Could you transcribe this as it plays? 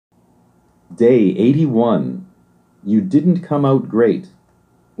Day 81. You didn't come out great.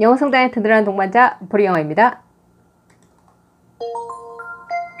 영어 성단의 든든한 동반자 보리영어입니다.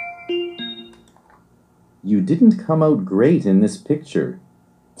 You didn't come out great in this picture.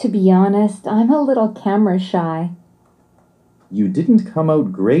 To be honest, I'm a little camera shy. You didn't come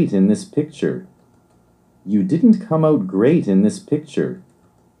out great in this picture. You didn't come out great in this picture.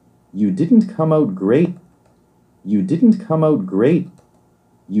 You didn't come out great. You didn't come out great.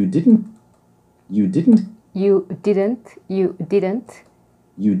 You didn't. You didn't. You didn't. You didn't.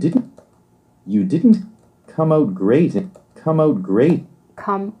 You didn't. You didn't come out great. Come out great.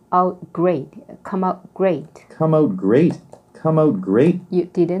 Come out great. Come out great. Come out great. Come out great. You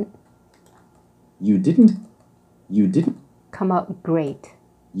didn't. You didn't. You didn't. Come out great.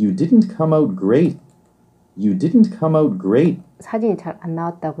 You didn't come out great. You didn't come out great. 사진이 잘 안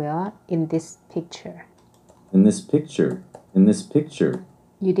나왔다고요. In this picture. In this picture. In this picture.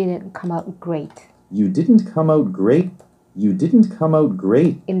 You didn't come out great. You didn't come out great. You didn't come out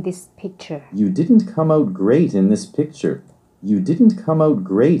great. In this picture. You didn't come out great in this picture. You didn't come out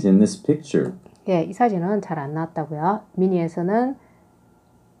great in this picture. 예, 이 사진은 잘 안 나왔다고요. 미니에서는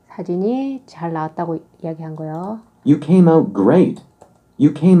사진이 잘 나왔다고 이야기한 거예요. You came out great.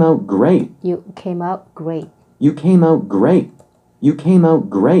 You came out great. You came out great. You came out great. You came out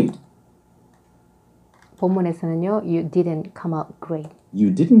great. 본문에서는요. You didn't come out great. You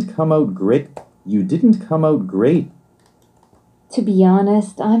didn't come out great. You didn't come out great. To be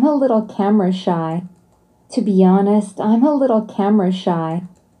honest, I'm a little camera shy. To be honest, I'm a little camera shy.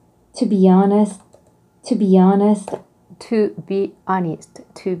 To be honest, to be honest, To be honest.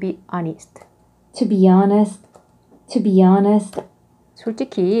 To be honest. to be honest, to be honest,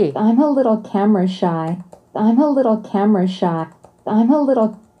 솔직히 I'm a little camera shy. I'm a little camera shy. I'm a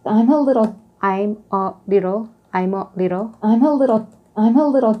little I'm a little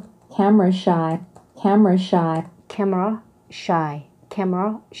camera shy. Camera shy. camera shy.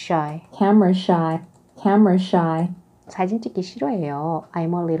 camera shy. Camera shy. Camera shy. 사진 찍기 싫어해요.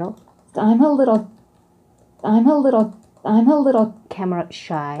 I'm a little camera shy. I'm a little camera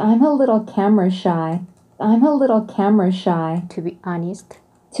shy. I'm a little camera shy. To be honest,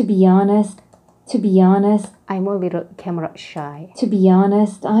 To be honest, to be honest, I'm a little camera shy. to be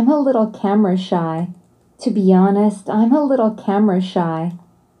honest, I'm a little camera shy. To be honest, I'm a little camera shy.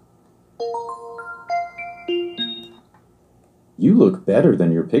 You look better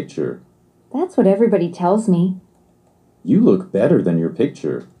than your picture. That's what everybody tells me. You look better than your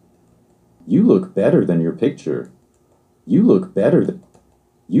picture. You look better than your picture. You look better than.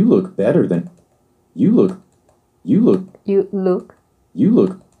 You look better than. You look. You look. You look You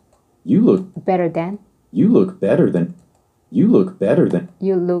look. You look. better than. You look better than. You look better than.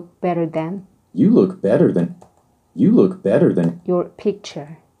 You look better than You look better than. You look better than. your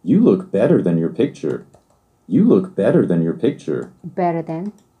picture. You look better than your picture. You look better than your picture. Better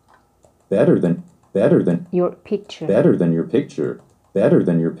than Better than. Better than. your picture. Better than your picture. Better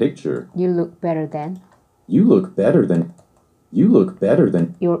than your picture. You look better than You look better than. You look better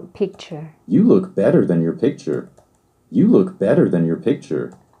than. your picture. You look better than your picture. You look better than your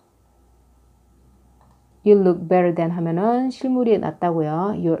picture. You look better than 하면은 실물이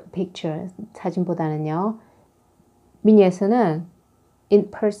낫다고요. Your picture 사진보다는요. 미니에서는 in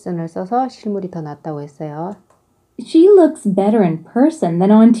person을 써서 실물이 더 낫다고 했어요. She looks better in person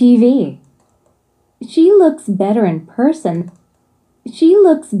than on TV. She looks better in person. She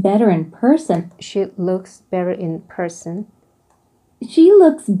looks better in person. She looks better in person. She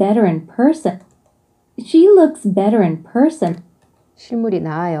looks better in person. She looks better in person 실물이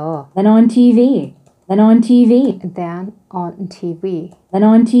나아요. than on TV. Than on TV. Than on TV. Than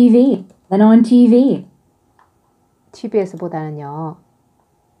on TV. Than on TV. TV에서보다는요.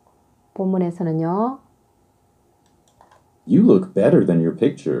 본문에서는요. You look better than your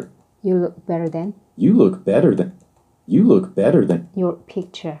picture. You look better than You look better than. You look better than. your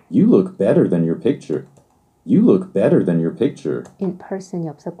picture. You look better than your picture. You look better than your picture. In person이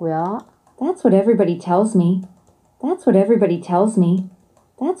없었고요. That's what everybody tells me. That's what everybody tells me.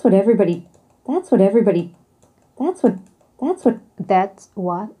 That's what everybody. That's what everybody. That's what. That's what. That's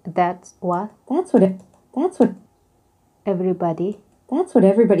what. That's what. That's what. That's what. Everybody. That's what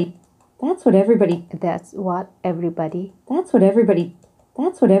everybody. That's what everybody. That's what everybody That's what everybody.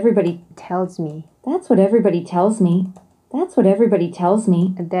 That's what everybody. tells me. That's what everybody tells me. That's what everybody tells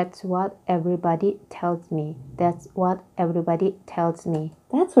me. That's what everybody tells me. That's what everybody tells me.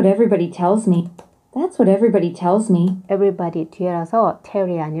 That's what everybody tells me. That's what everybody tells me. Everybody 뒤에라서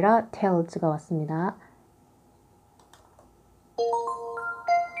tell이 아니라 tells가 왔습니다.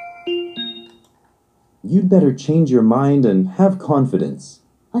 You'd better change your mind and have confidence.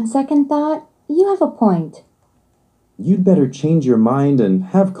 On second thought, you have a point. You'd better change your mind and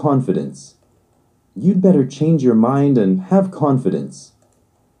have confidence. You'd better change your mind and have confidence.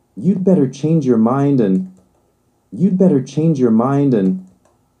 You'd better change your mind and you'd better change your mind and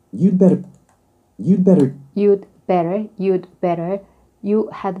you'd better you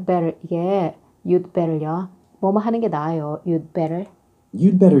had better 이게 you'd better요. 뭐뭐 하는 게 나아요. you'd better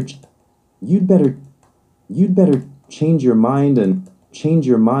you'd better change your mind and change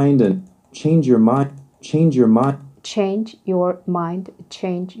your mind and change your mind change your mind change your mind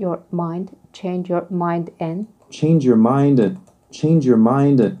change your mind change your mind and change your mind and change your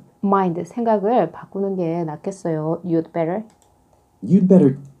mind and mind 생각을 바꾸는 게 낫겠어요. you'd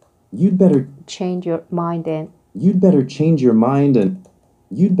better change your mind and you'd better change your mind and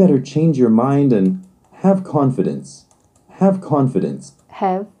you'd better change your mind and have confidence. Have confidence.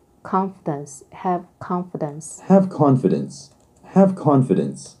 have confidence. have confidence. Have confidence. Have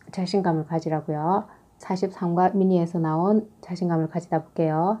confidence. 자신감을 가지라고요. 43과 미니에서 나온 자신감을 가지다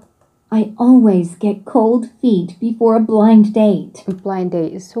볼게요. I always get cold feet before a blind date. blind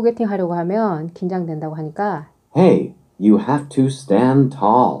date 소개팅 하려고 하면 긴장된다고 하니까 Hey, you have to stand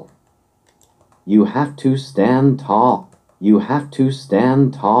tall. You have to stand tall. You have to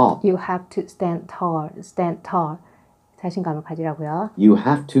stand tall. you have to stand tall. stand tall. 자신감을 가지라고요. You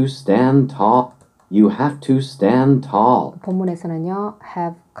have to stand tall. You have to stand tall. 본문에서는요.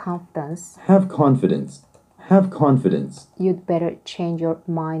 have confidence. Have confidence. Have confidence. You'd better change your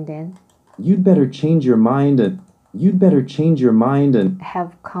mind and You'd better change your mind and you'd better change your mind and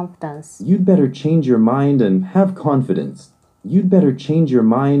have confidence. you'd better change your mind and have confidence. You'd better change your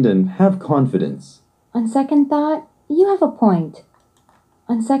mind and have confidence. On second thought, you have a point.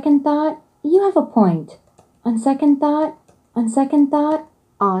 On second thought, you have a point. On second thought, on second thought,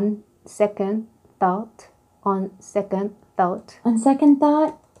 on second thought. on second thought. on second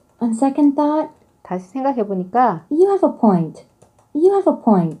thought, on second thought, 다시 생각해 보니까 you have a point. You have a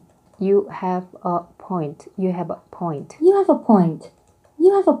point. you have a point. you have a point. You have a point.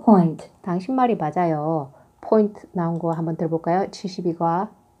 You have a point. 당신 말이 맞아요. point 나온 거 한번 들어볼까요? 72과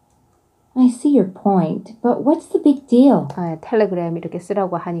I see your point, but what's the big deal? 텔레그램 이렇게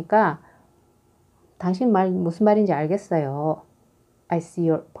쓰라고 하니까 당신 말 무슨 말인지 알겠어요. I see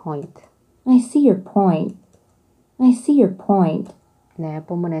your point. I see your point. I see your point. 네,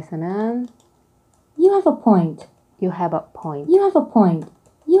 본문에서는 You have a point. you have a point. You have a point.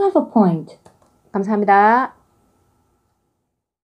 You have a point. 감사합니다.